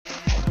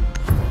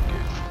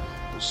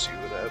see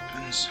what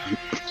happens.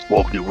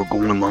 Fuck it, we're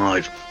going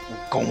live.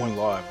 We're going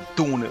live. We're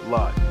doing it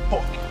live.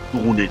 Fuck it.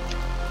 Doing it.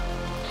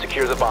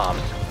 Secure the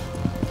bombs.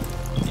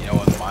 You know,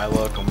 with my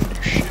luck, I'm gonna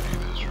do shitty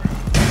this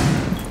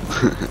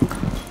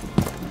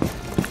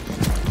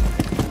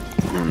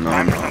round. No,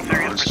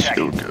 it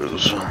still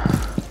goes.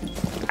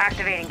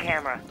 Activating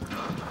camera.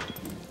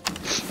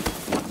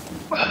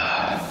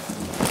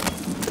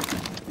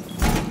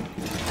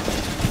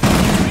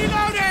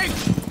 Reloading!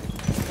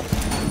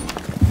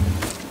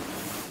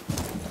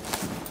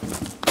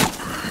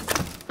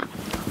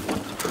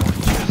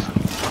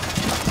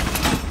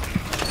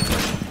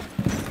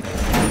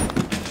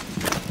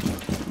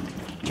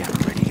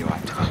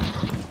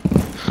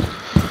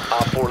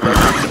 Op 4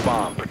 located the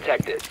bomb.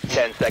 Protect it.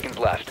 10 seconds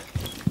left.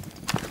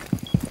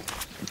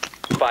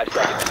 5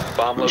 seconds.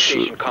 Bomb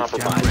location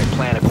compromised.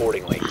 Plan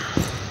accordingly.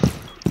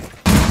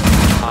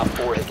 Op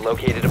 4 has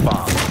located a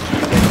bomb.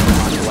 Ready for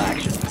hostile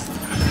action.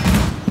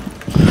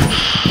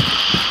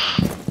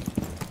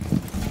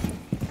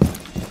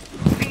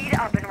 Speed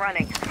up and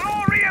running.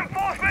 More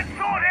reinforcements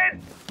sorted!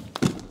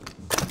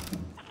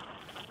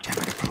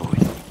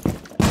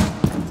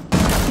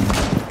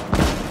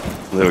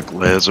 Look,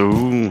 Lazo.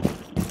 I'm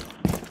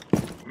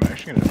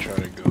actually gonna try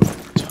to go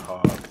over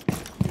top.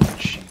 Get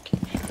cheeky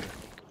shit.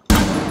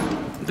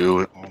 Do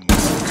it. Oh my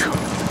god.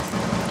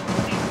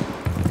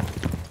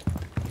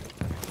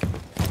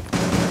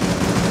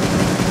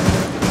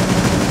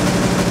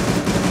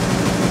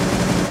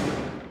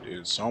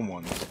 Dude,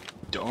 someone's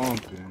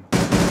dumping.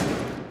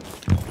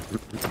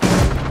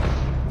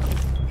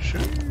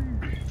 Shit.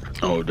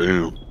 Oh,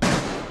 damn.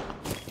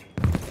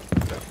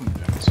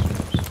 Definitely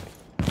downstairs.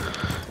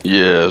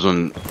 Yeah, it's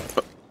on.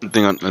 I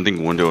think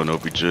window and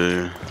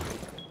OPJ.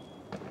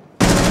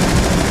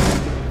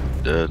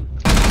 Dead.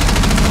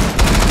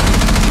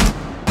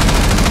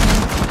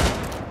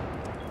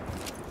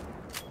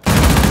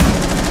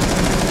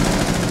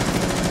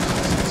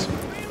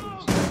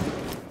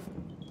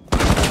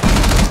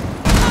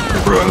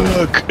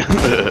 Rook.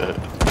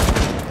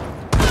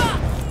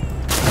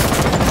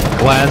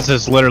 Glaz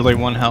is literally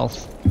 1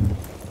 health.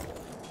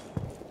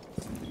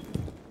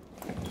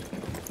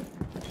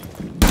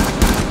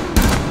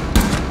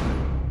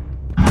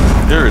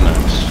 Very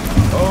nice.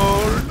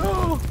 Oh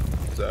no!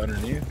 Is that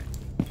underneath?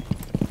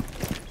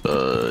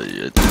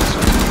 Yeah, I think so.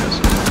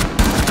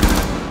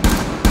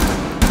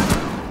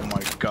 Oh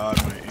my god,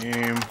 my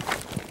aim.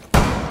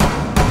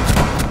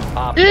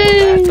 Op 4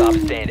 last stop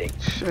standing.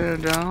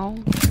 Shut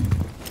down.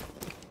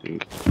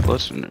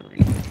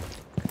 Legendary.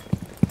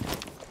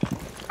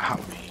 I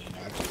mean,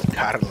 I just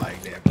got it like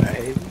that,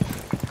 baby.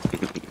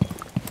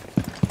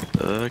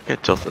 I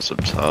can't tell if that's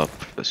up top.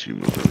 That's you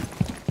moving.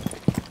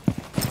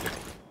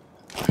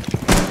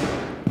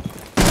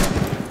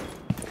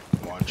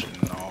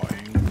 Watching all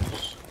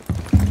angles.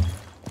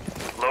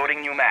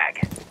 Loading new mag.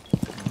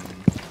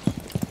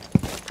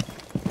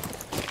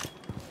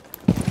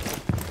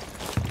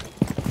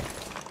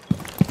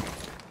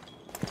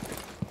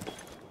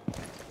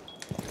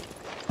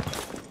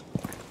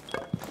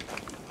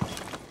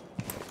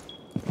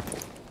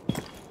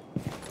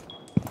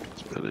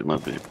 It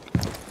might be.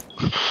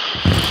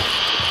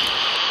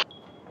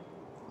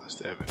 Let's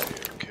have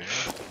it okay.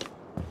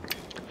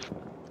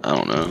 I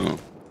don't know.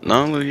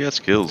 No, he has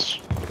skills.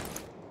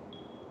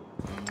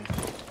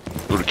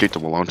 Would have kicked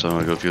him a long time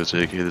ago if he was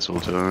AK this whole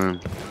time.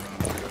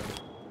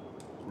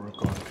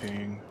 Rook on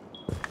ping.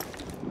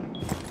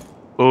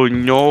 Oh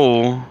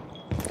no.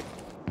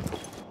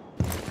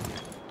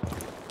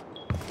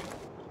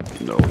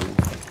 No.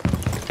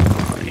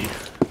 I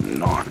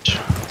not.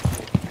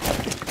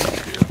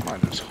 Dude, I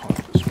might just hunt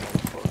this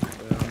motherfucker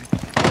down.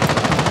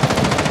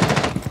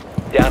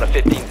 Down to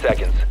 15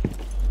 seconds.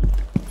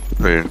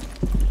 Right.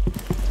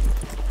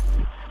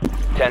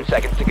 10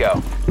 seconds to go.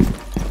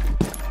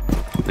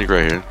 I think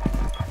right here.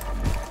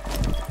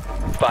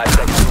 5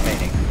 seconds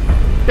remaining.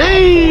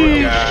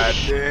 Hey! God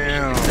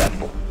damn.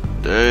 Successful.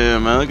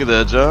 Damn, man, look at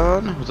that,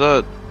 John. What's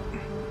that?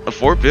 A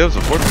 4-piece? A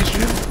 4-piece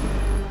shield?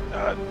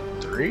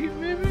 3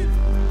 maybe?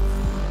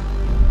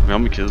 How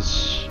many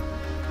kills?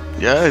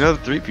 Yeah, another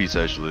 3-piece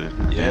actually.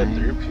 Yeah,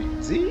 3 P.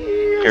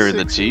 Carrying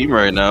the team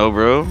right now,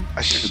 bro.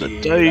 Shit,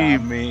 I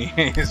team. mean,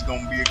 it's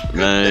gonna be a good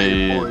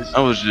day, Man, boys. I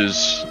was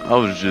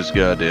just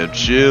goddamn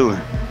chilling.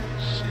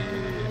 Shit.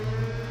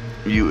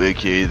 You,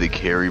 aka the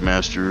carry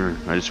master.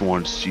 I just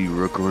wanted to see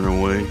Rook run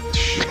away.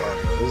 Shit,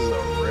 this is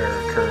a rare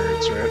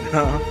occurrence right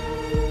now.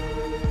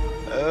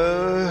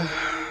 No.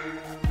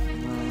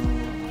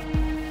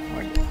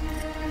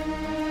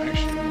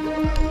 Actually, I'm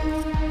going out.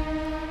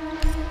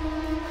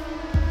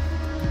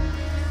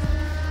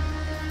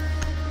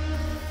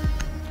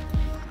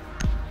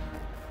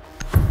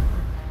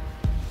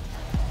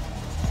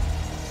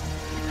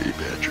 Hey,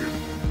 Badger.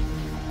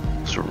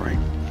 It's alright.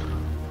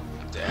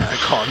 Damn, I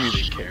call me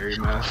the carry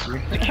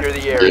master. Secure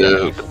the area.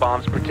 Yeah. Keep the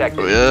bombs protected.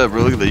 Oh yeah,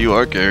 bro, look at that. You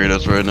are carrying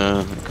us right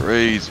now.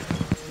 Crazy.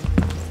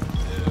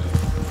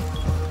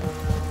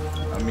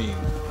 I mean,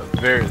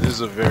 this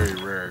is a very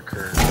rare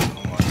occurrence.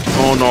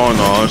 Oh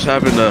no, it's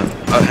happened a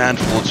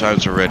handful of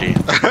times already.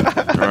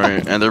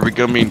 Alright, and they're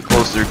becoming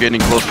closer, they're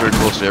getting closer and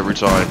closer every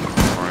time.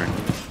 Alright.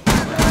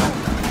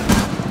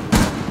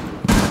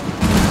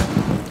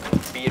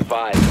 Be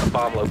advised, a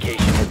bomb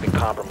location has been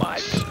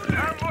compromised.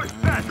 Ambush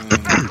set. Stay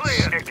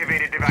clear.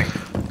 Activated device.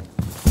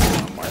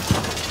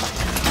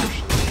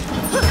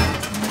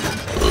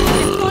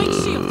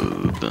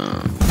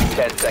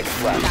 10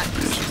 seconds left.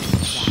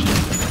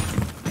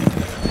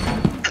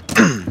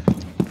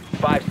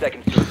 5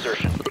 seconds to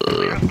insertion.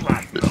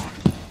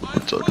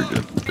 It's all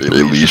good.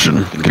 Hey,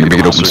 Legion, can you make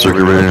it open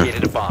circuit right now?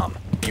 Located a bomb.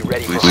 Be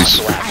ready for Please.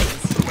 hostile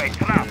action. Wait,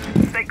 come out.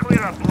 Stay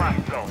clear of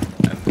blast zone.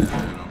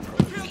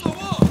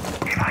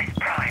 Device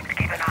primed.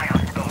 Keep an eye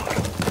on door.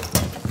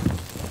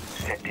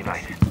 Set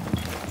device.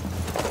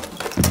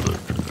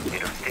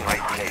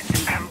 Device set.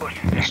 Ambush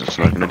set. It's just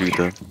not gonna do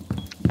that.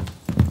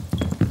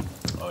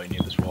 Oh, you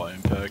need this wall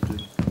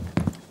impacted.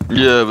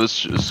 Yeah, but it's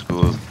just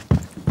cool.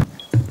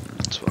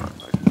 It's fine.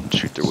 I can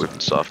shoot their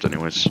weapons soft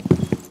anyways.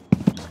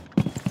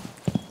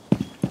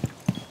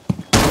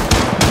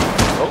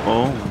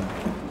 Oh.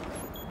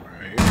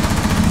 Right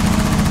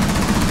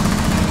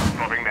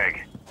Moving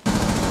Meg.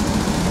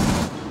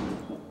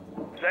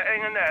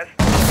 Setting a nest.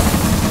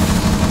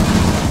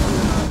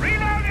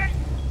 Reloading.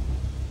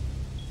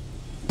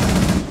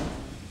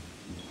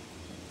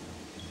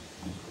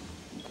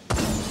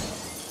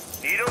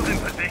 Needles in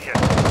position.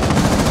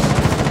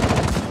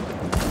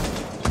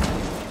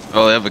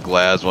 Oh, they have a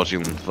glass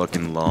watching them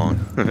fucking long.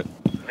 Nest.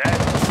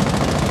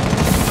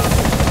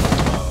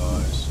 Oh,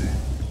 I see.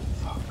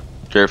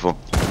 Careful.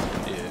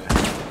 Yeah.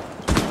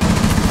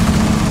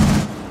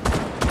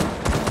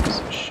 It's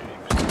a shame.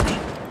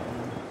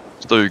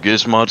 Just throw your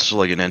gizmods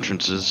like in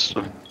entrances.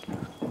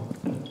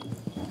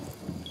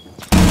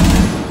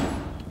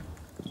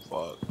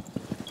 Fuck.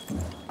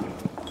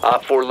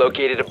 Op 4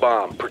 located a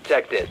bomb.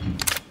 Protect it.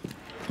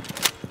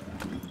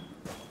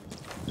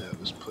 Yeah,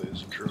 this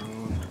plays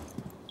drone.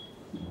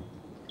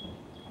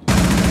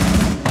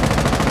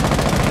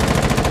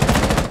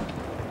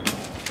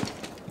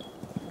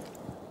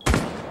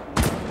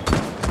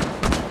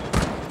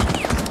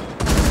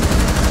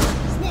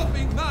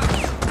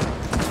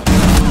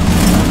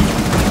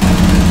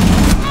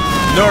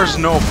 There's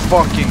no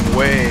fucking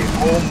way.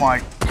 Oh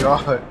my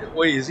god.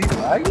 Wait, is he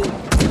lagging? He's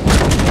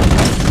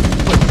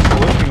like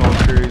flipping all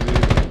crazy.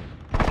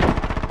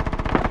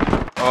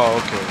 Oh,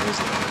 okay. There's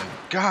that.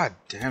 God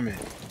damn it.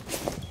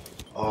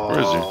 Oh, Where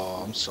is he?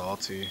 I'm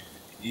salty.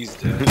 He's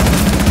dead.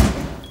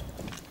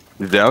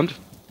 You downed?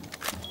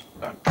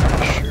 I'm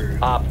pretty sure.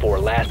 Op 4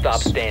 last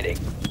stop standing.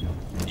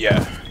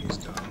 Yeah, he's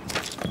done.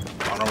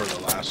 I don't know where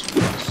the last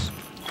one is.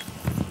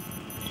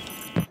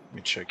 Let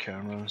me check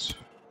cameras.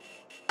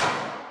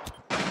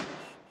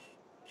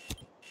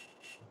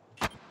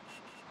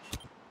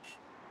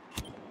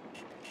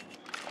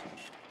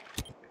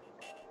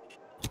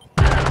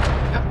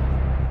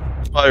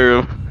 Fire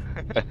him.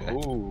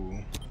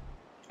 Ooh.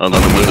 On the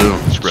window.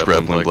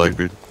 Scrapping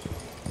Blackbeard.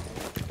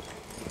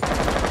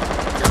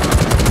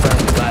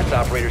 Last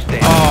operator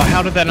standing. Oh,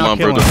 how did that Come not on,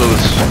 kill bro, him?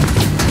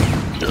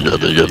 don't do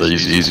this.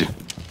 Yeah, easy.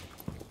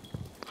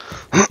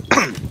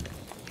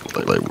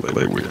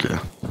 Lightweight, yeah.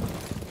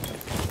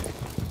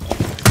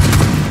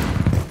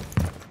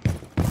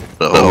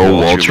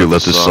 Oh, once you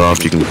let this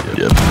soft, you can,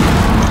 yeah,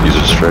 use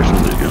a distraction,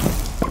 there you go.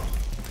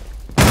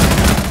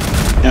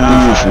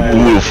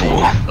 Beautiful.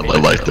 I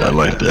like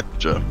that. Good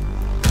job.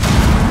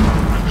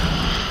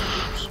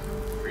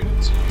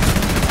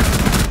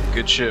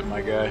 Good shit,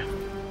 my guy.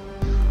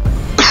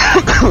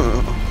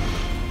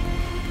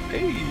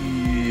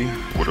 Hey.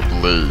 What a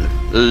play.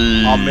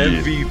 Hey. I'm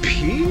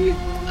MVP?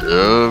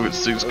 Yeah, with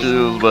 6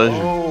 kills, baby.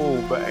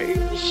 Oh, baby.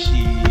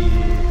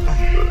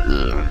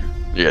 Yeah.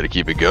 You gotta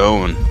keep it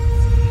going.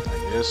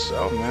 I guess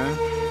so, man.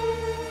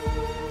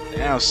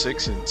 Now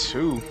 6 and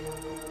 2.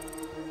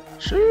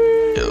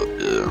 Shit.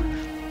 Yeah.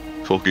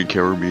 Fucking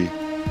carry me.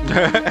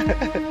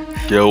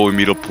 Go with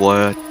me to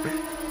plat.